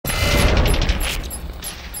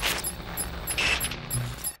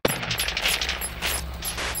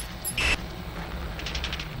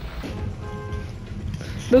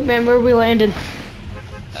Bookman, where are we landing?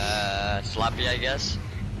 Sloppy, I guess.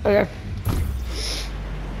 Okay.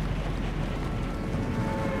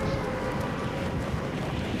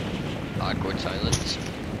 Awkward silence.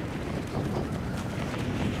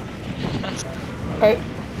 Alright.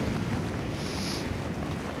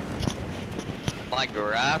 My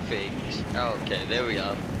graphics. Oh, okay, there we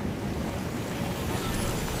go.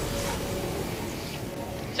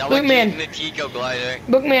 Sound like Bookman. in the Tico glider.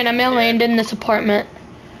 Bookman, I'm gonna land in this apartment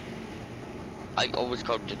I always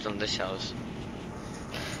called it on this house.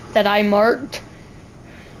 that I marked.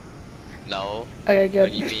 No. Okay, What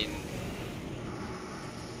good. do you mean?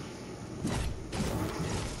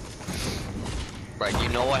 Right, you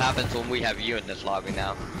know what happens when we have you in this lobby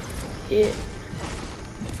now. Yeah.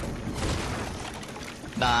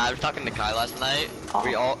 Nah, I was talking to Kai last night.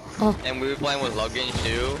 We all and we were playing with Logan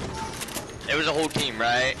too. It was a whole team,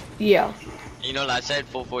 right? Yeah. You know, I said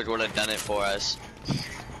Full Force would have done it for us.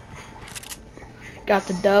 Got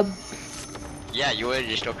the dub. Yeah, you would have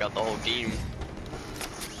just took out the whole team.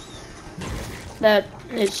 That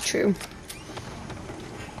is true.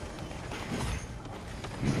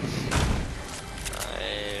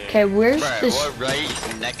 Okay, where's Bruh, this? we're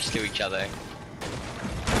right next to each other.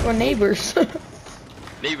 We're neighbors.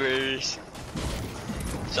 Neighbors.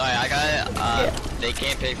 Sorry, I got they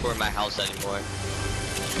can't pay for my house anymore.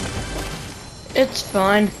 It's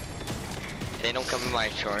fine. They don't cover my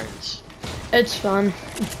insurance. It's fun.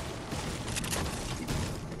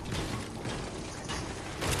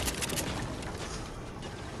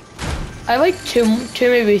 I like two,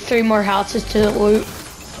 maybe three more houses to loot.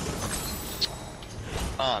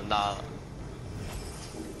 Oh, nah.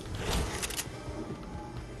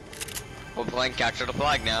 We're playing capture the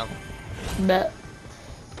flag now. Bet.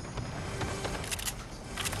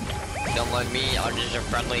 Don't let me, I'm just a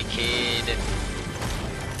friendly kid.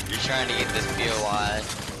 You're trying to get this POI.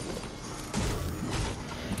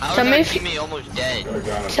 How Tell is me our if you- teammate almost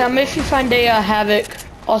dead? Tell me if you find a Havoc.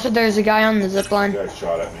 Also, there's a guy on the zip line. You guys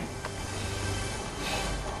shot at me.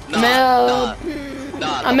 Nah,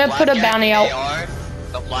 I'm gonna put a Flapjack bounty out. AR,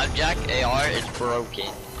 the Flapjack AR is broken.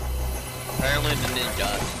 Apparently the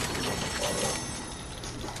ninja.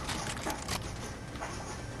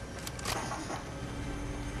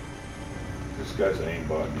 This guy's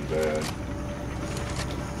aimbot be bad.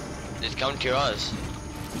 Just come to us.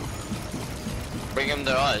 Bring him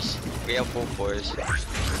to us. We have Full Force.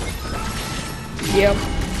 Yep.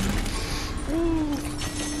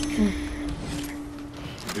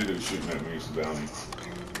 The dude who's shooting at me is the bounty.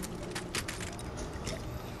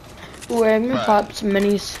 Ooh, I'm gonna Bruh. pop some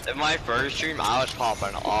minis. In my first stream, I was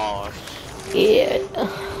popping off. Yeah.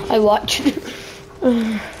 I watched.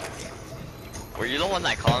 Were you the one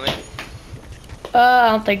that commented? I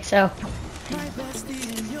don't think so.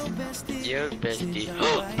 Your bestie.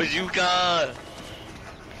 Bazooka!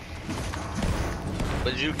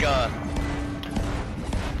 Bazooka!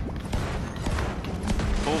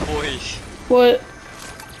 Full Force. What?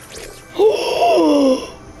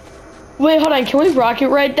 Wait, hold on. Can we rocket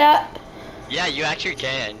ride that? Yeah, you actually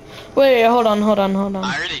can. Wait, hold on.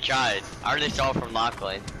 I already tried. I already saw it from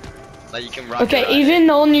Lachlan. Like you can rocket Okay, ride even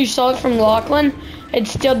though you saw it from Lachlan, it'd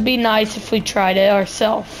still be nice if we tried it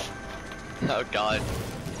ourselves. it. Oh god.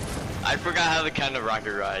 I forgot how to kind of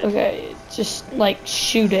rocket ride. Okay, just like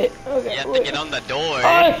shoot it. Okay. You have to get on the door.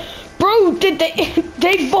 Bro, did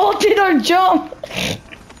they vaulted our jump?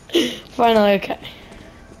 Finally, okay.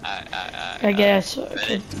 I guess.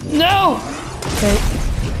 Okay. No. Okay.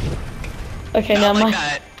 Okay, now Not like my.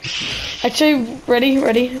 that. Actually,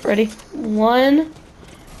 ready. 1,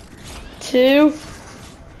 2,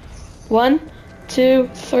 1, 2,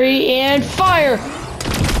 3, and fire!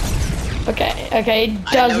 Okay, it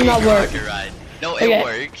I does know not you can work. rocket ride. No, it Okay.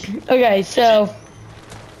 works. Okay, so,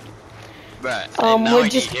 Bruh, and now we're I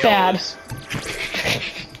just need bad. heals.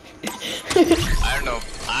 I don't know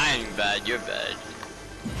if I'm bad, you're bad.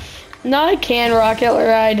 no, I can rocket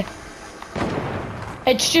ride.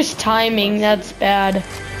 It's just timing that's bad.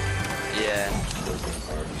 Yeah.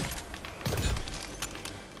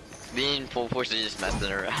 Me and Full Force are just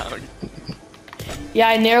messing around. Yeah,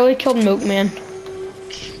 I nearly killed Milkman.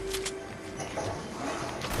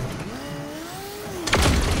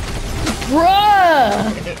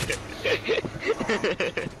 Bruh!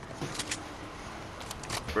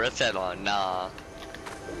 Press that on, nah.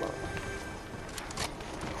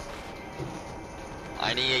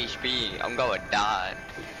 I need HP, I'm gonna die.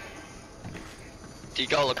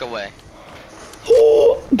 Tico, look away.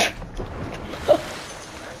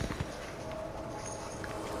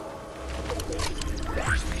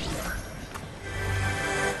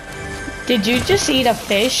 Did you just eat a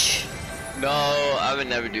fish? No, I I would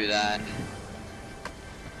never do that.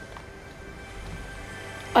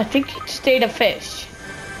 I think you just ate a fish.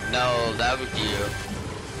 No, that was you.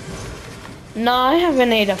 No, I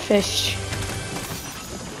haven't ate a fish.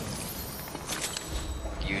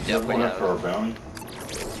 You Is definitely one up for our have. bounty?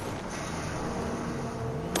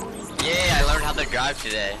 Yeah, I learned how to drive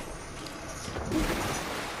today.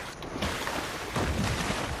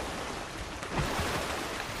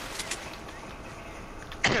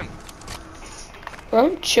 Bro,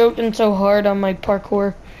 I'm choking so hard on my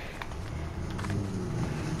parkour.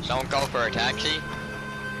 Someone call for a taxi?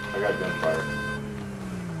 I got gunfire.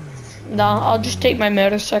 Nah, I'll just take my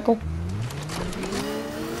motorcycle.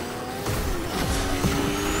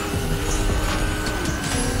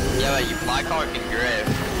 Yeah, but my car can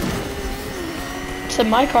drift. So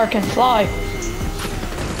my car can fly.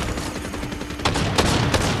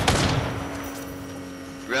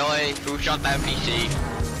 Really? Who shot that PC?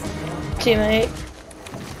 Teammate.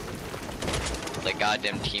 The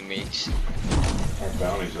goddamn teammates. Our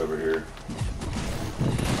bounty's over here.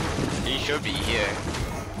 He should be here.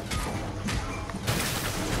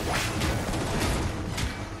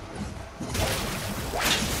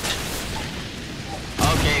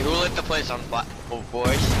 Okay, who lit the place on fire? Oh,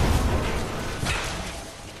 boys.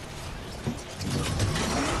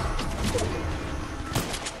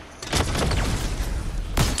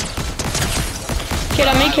 Kid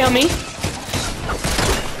on me, kill me.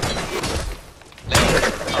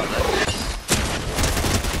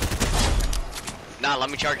 Nah, let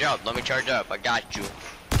me charge up. Let me charge up. I got you.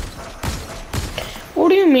 What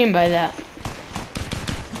do you mean by that?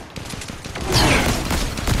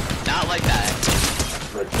 Not like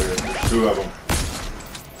that. Right there. There's two of them.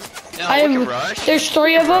 No, I we can have, rush. there's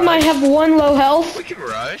 3 of them. I have 1 low health. We can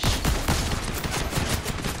rush.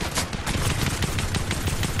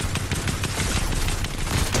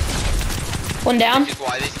 One down. This is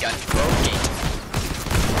why this gun's broken.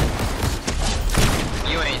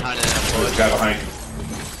 You ain't hunting that There's a bush. guy behind you.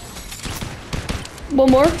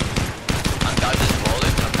 One more. I'm dodging this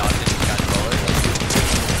bullet. I'm dodging this guy's bullet.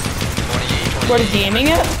 28, 28. What is he aiming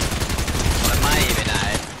at? What am I even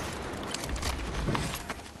at?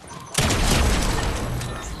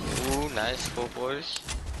 Ooh, nice. Full force.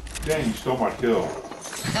 Dang, you stole my kill.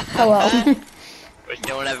 Oh well. We're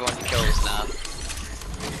doing everyone's kills now.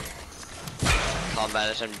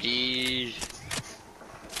 Combat SMGs.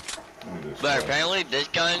 Look at this But guy. apparently this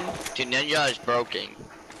gun to Ninja is broken.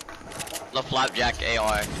 The Flapjack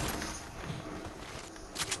AR.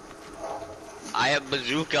 I have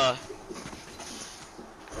bazooka.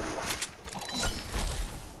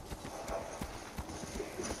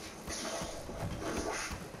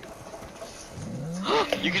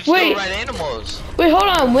 You can still Wait. ride animals. Wait, hold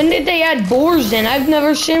on. When did they add boars in? I've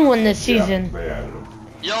never seen one this Yeah, season. they added them.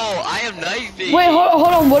 Yo, I have knife feet. Wait,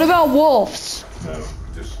 hold on. What about wolves? No,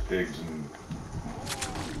 just pigs and...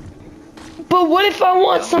 But what if I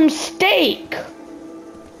want some steak?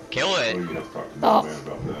 Kill Oh, it. you have to talk to Oh. my man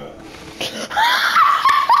about that.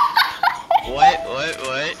 What?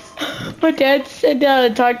 My dad said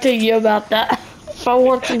to talk to you about that. If I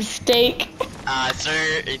want some steak.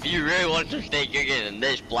 Sir, if you really want some steak, you're getting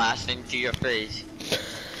this blasted into your face.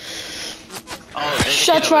 Oh, there's a kid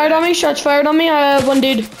Shots over fired there. on me. Shots fired on me. I have one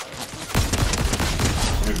dude. I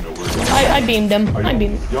don't even know where he is. I beamed him. I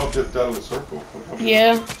beamed. Y'all dipped out of the circle.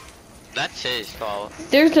 Yeah. That's his fault.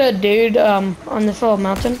 There's a dude on this little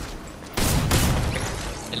mountain.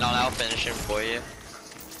 And I'll finish him for you.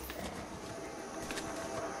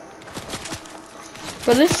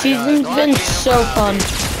 But this season's been so fun.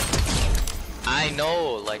 I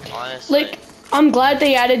know, like, honestly. Like, I'm glad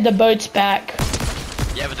they added the boats back.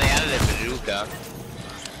 Yeah, but they added a bazooka.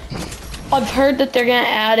 I've heard that they're gonna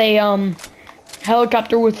add a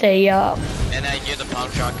helicopter with a And I hear the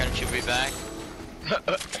pump shotgun should be back.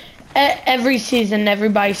 every season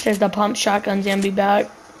everybody says the pump shotgun's gonna be back.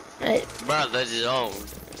 Bro, the zone.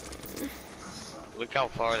 Look how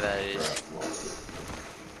far that is.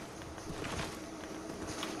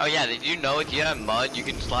 Oh yeah, did you know if you have mud, you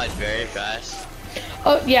can slide very fast?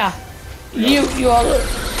 Oh yeah. You all.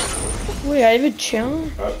 Wait, I have a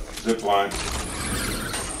challenge. Zip line.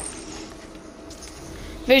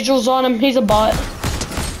 Visuals on him. He's a bot.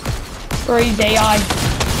 Or he's AI.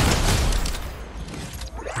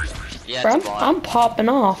 Yeah, Bro, it's a bot. I'm popping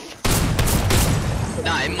off.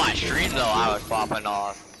 Nah, in my stream though, I was popping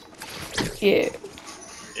off. Yeah.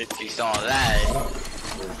 If you saw that.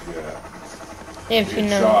 Where's he at? If you Good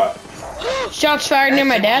know. shot. Shots fired near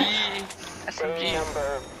my dad. SMG.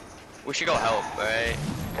 We should go help, right?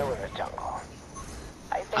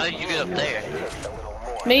 How did you get up there?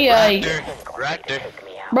 Me, Raptor. Raptor.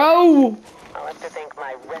 bro. I'll have to think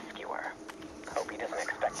rescuer. Hope he doesn't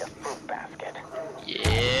expect a fruit basket.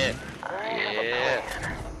 Yeah. I have a Yeah.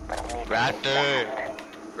 plan, but I'll need Raptor.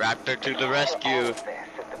 Raptor to the all rescue. of this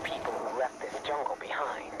is the people who left this jungle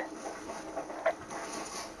behind.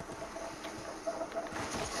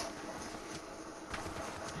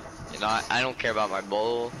 You know, I don't care about my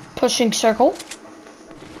bowl. Pushing circle.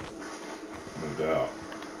 No doubt.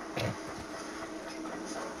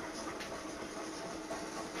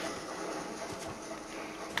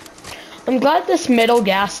 I'm glad this middle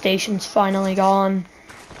gas station's finally gone.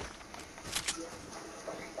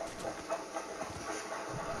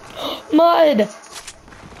 Mud!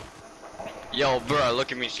 Yo, bro,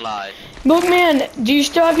 look at me slide. Bookman, do you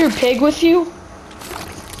still have your pig with you?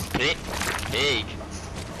 Pig.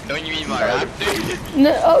 Don't you mean my raptor?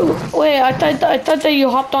 No, oh, wait, I thought that you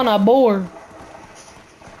hopped on a board.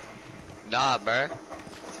 Nah, bro.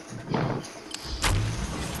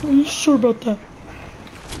 Are you sure about that?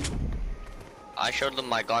 I showed them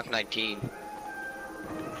my Glock 19.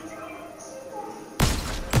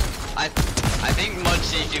 I think mud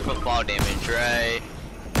saves you from fall damage, right?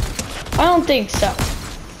 I don't think so.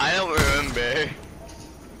 I don't remember.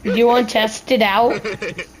 Do you want to test it out?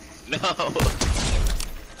 No.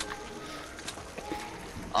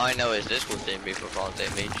 All I know is this will save me from fall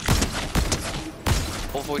damage.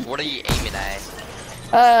 What are you aiming at?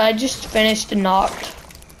 I just finished a knocked.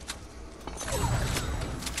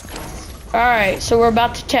 Alright, so we're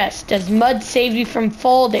about to test. Does mud save you from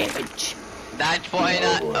fall damage? That's why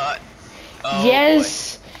not. Oh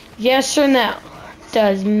Yes, yes or no?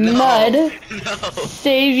 Does mud no.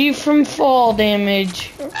 save you from fall damage?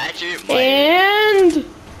 Actually, it might. And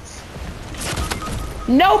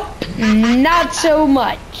nope, not so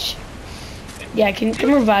much. Yeah, can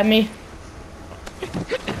revive me?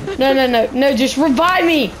 No, just revive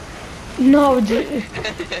me. No, dude.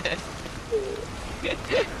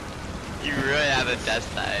 You really have to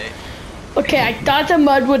test that. Eh? Okay, I thought the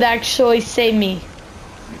mud would actually save me.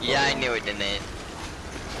 Yeah, I knew it didn't.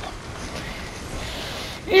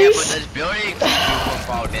 Yeah, but does building save you from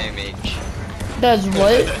fall damage? Does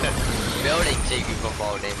what? Building save you from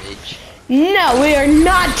fall damage. No, we are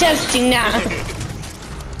not testing that.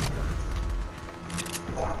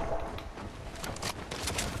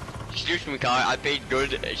 Excuse me, Kyle, I paid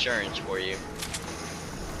good insurance for you.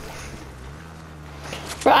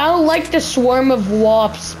 Bro, I don't like the swarm of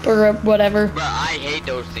wasps or whatever. Bro, I hate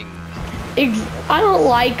those things. I don't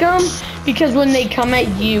like them because when they come at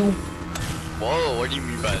you, Whoa, what do you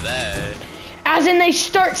mean by that? as in they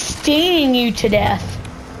start stinging you to death.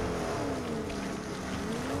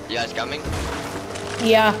 You guys coming?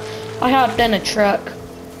 Yeah, I hopped in a truck.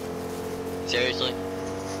 Seriously?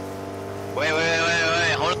 Wait,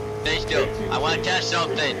 hold on, stay still. I want to test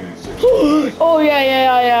something. Oh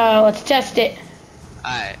yeah, let's test it.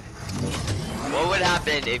 Alright. What would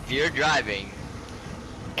happen if you're driving?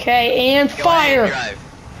 Okay, and Go fire. ahead,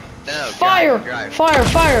 drive. No, Fire, drive.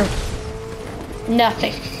 fire.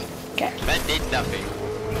 Nothing. Okay. That did nothing.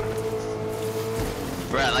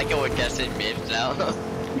 Bro, I like how we're testing myths now.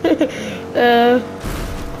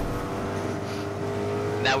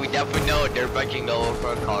 Now we definitely know a dirt bike can go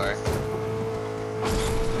over a car.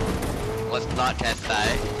 Let's not test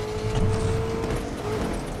that.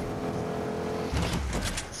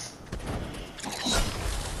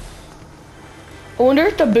 I wonder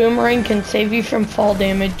if the boomerang can save you from fall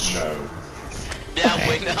damage. No. Yeah,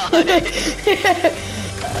 why not?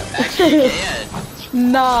 Actually, you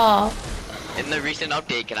can. Nah. In the recent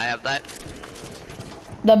update, can I have that?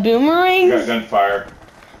 The boomerang? Got gunfire.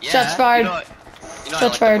 Yeah. Shots fired. You know I Shots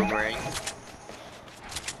like fired. the boomerang.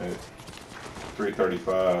 At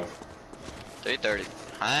 335. 330.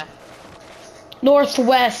 Huh?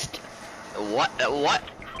 Northwest. What? What?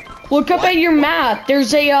 Look up What? at your map.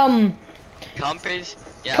 There's a Compass?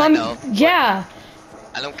 Yeah, I know. yeah.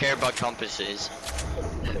 I don't care about compasses.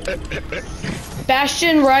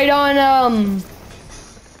 Bastion right on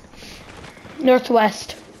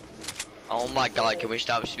Northwest. Oh my god, can we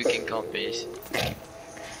stop speaking compass?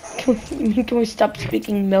 Can we stop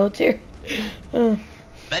speaking military?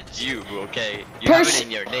 That's you, okay? You have it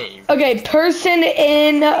in your name. Okay, person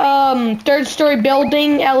in third story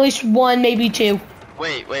building, at least one, maybe two.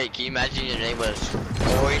 Wait, can you imagine your name was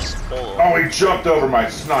Boris Polo? Oh, he jumped over my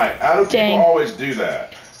snipe. How do Dang. people always do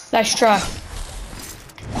that? Nice try.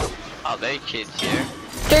 Oh, they kids here.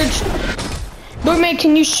 Bookman,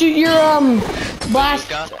 can you shoot your blast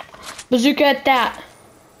Bazooka? bazooka at that?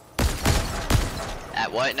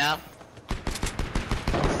 At what now?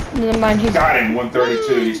 Never mind. He's Got him,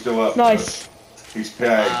 132. He's still up. nice. He's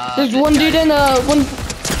pegged. There's this one guy- dude in a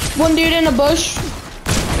one dude in a bush.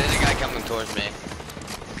 There's a guy coming towards me.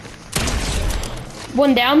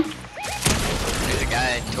 One down. There's a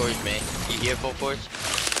guy towards me. You hear full force?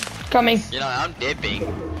 Coming. You know, I'm dipping.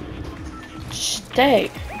 Stay.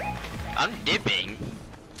 I'm dipping.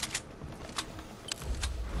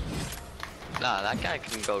 Nah, that guy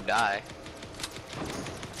can go die.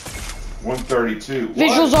 132.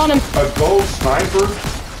 Visuals What? on him. A gold sniper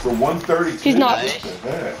for 132? He's not. What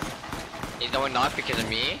the heck? He's going not because of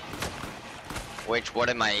me. Which, what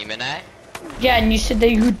am I aiming at? Yeah, and you said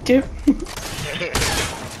that you would do.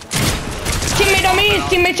 Teammate on me. His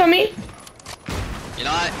teammates on me. You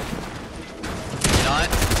know what? You know what?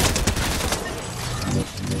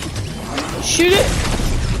 Shoot it.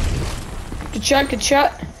 Good shot. Good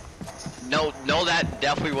shot. No, that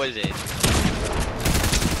definitely wasn't.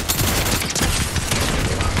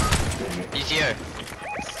 He's here.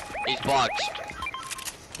 He's boxed.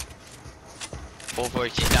 Full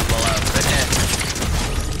force, he's down below. Right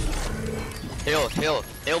there.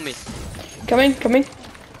 Heal me. Coming.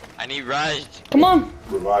 I need rise. Come on.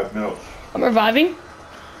 Revive milk. I'm reviving.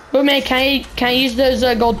 But man, can I use those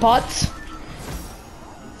gold pots?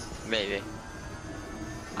 Maybe.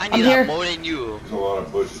 I I'm need here. that more than you. There's a lot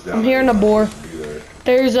of bushes down I'm there. here in a boar. Be there.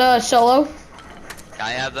 There's a solo. Can I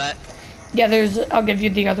have that? Yeah, there's. I'll give you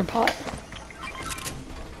the other pot.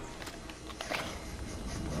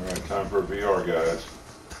 Alright, time for a VR, guys.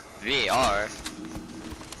 VR?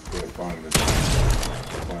 Yeah, find it.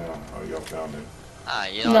 Oh, y'all found it. Ah,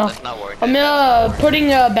 you know, No. that's not worth I'm it. putting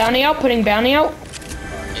bounty out. Putting bounty out.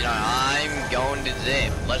 You know, I'm going to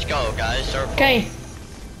zip. Let's go, guys. Circle. Okay.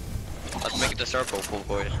 Let's make it the circle, full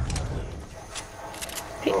force.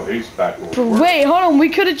 Oh, he's back over But wait, hold on. We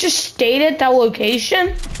could have just stayed at that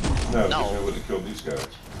location. No, No. they would have killed these guys.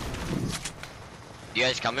 You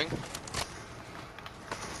guys coming?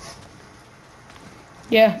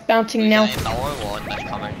 Yeah, bouncing now. I'm the only one that's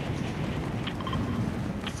coming.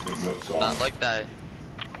 Big milk's on. Not like that.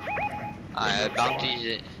 I bounties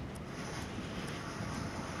it.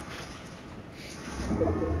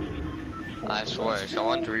 I swear,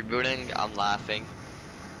 someone's rebooting, I'm laughing.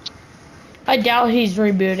 I doubt he's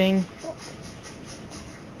rebooting.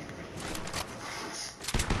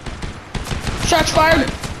 Shots fired.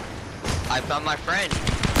 I found my friend.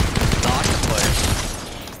 The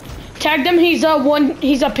octopus. Tagged him. He's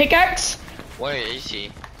a pickaxe. Where is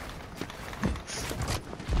he?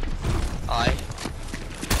 Hi.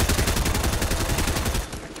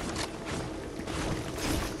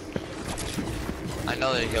 I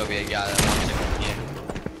know there's gonna be a guy that wants to come here.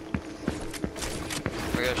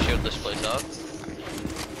 We're gonna shield this place up.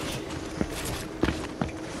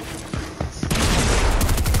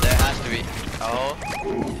 There has to be. Oh.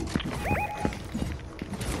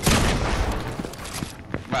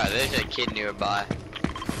 Wow, there's a kid nearby.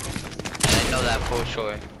 And I know that for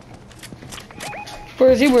sure.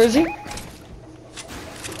 Where is he? Where is he?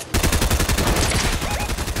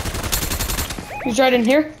 He's right in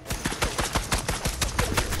here.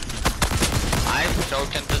 I'm so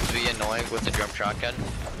tempted to be annoying with the drum shotgun.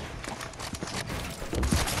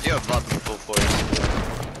 You're a bug full force.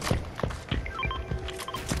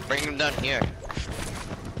 Bring him down here.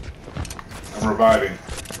 I'm reviving.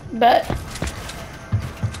 Bet.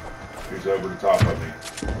 He's over the top of me.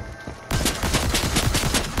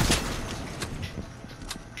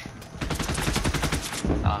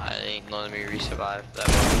 Ah, it ain't letting me resurvive that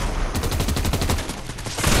one.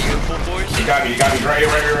 You full force? You got me right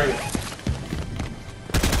here.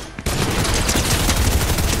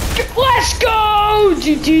 Let's go!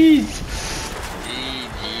 GG's.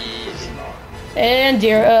 GG's. And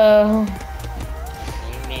dear,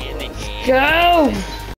 go!